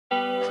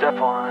Step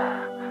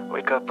 1,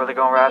 wake up early,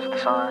 gonna rise with the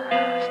sun.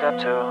 Step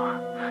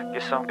 2,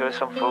 get some good,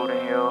 some food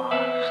in you.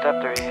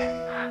 Step 3,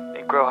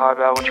 think real hard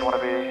about what you wanna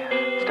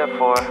be. Step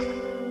 4,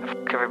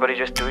 everybody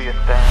just do your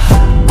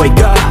thing. Wake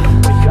up,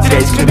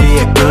 today's gonna be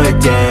a good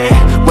day.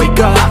 Wake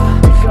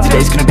up,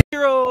 today's gonna be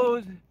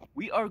Heroes,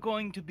 we are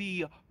going to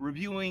be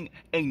reviewing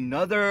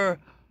another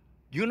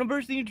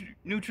University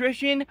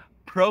Nutrition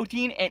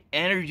protein and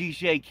energy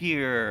shake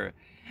here.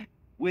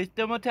 With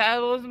the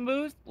metabolism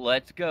boost,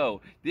 let's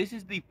go. This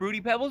is the Fruity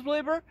Pebbles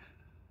flavor.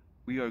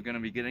 We are going to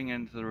be getting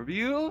into the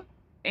review,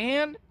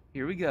 and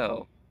here we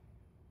go.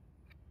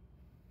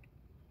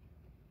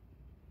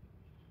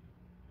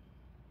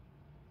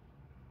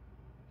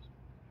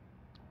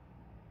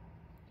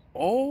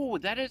 Oh,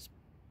 that is...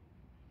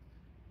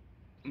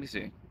 Let me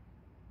see.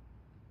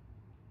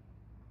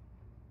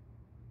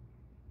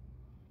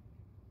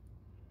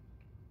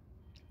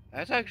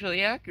 That's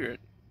actually accurate.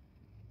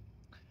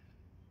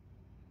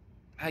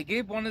 I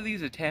gave one of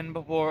these a 10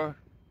 before.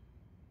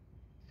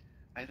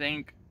 I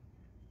think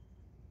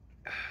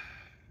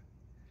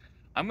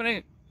I'm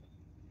gonna...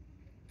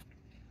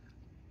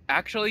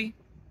 Actually,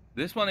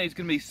 this one is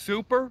gonna be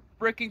super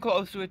freaking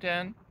close to a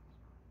 10.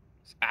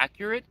 It's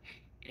accurate,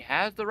 it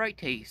has the right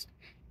taste,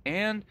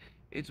 and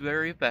it's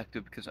very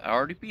effective because I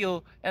already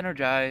feel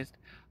energized.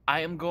 I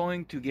am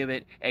going to give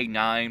it a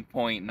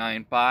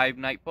 9.95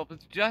 Night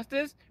Public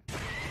Justice.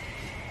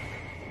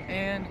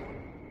 And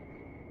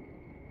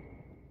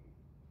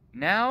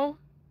now,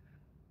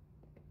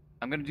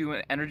 I'm going to do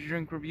an energy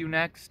drink review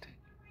next.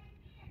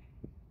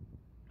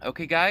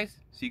 Okay, guys.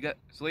 See you guys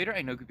later.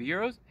 I know Goofy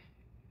Heroes.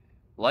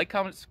 Like,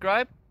 comment,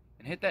 subscribe,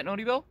 and hit that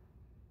noti bell.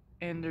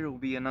 And there will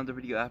be another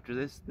video after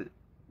this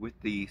with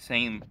the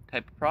same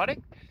type of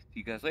product.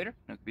 See you guys later.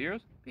 No Goofy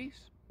Heroes. Peace.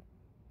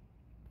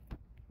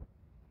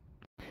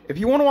 If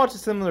you want to watch a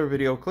similar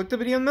video, click the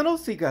video in the middle.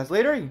 See you guys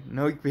later.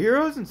 No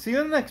Heroes, and see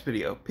you in the next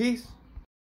video. Peace.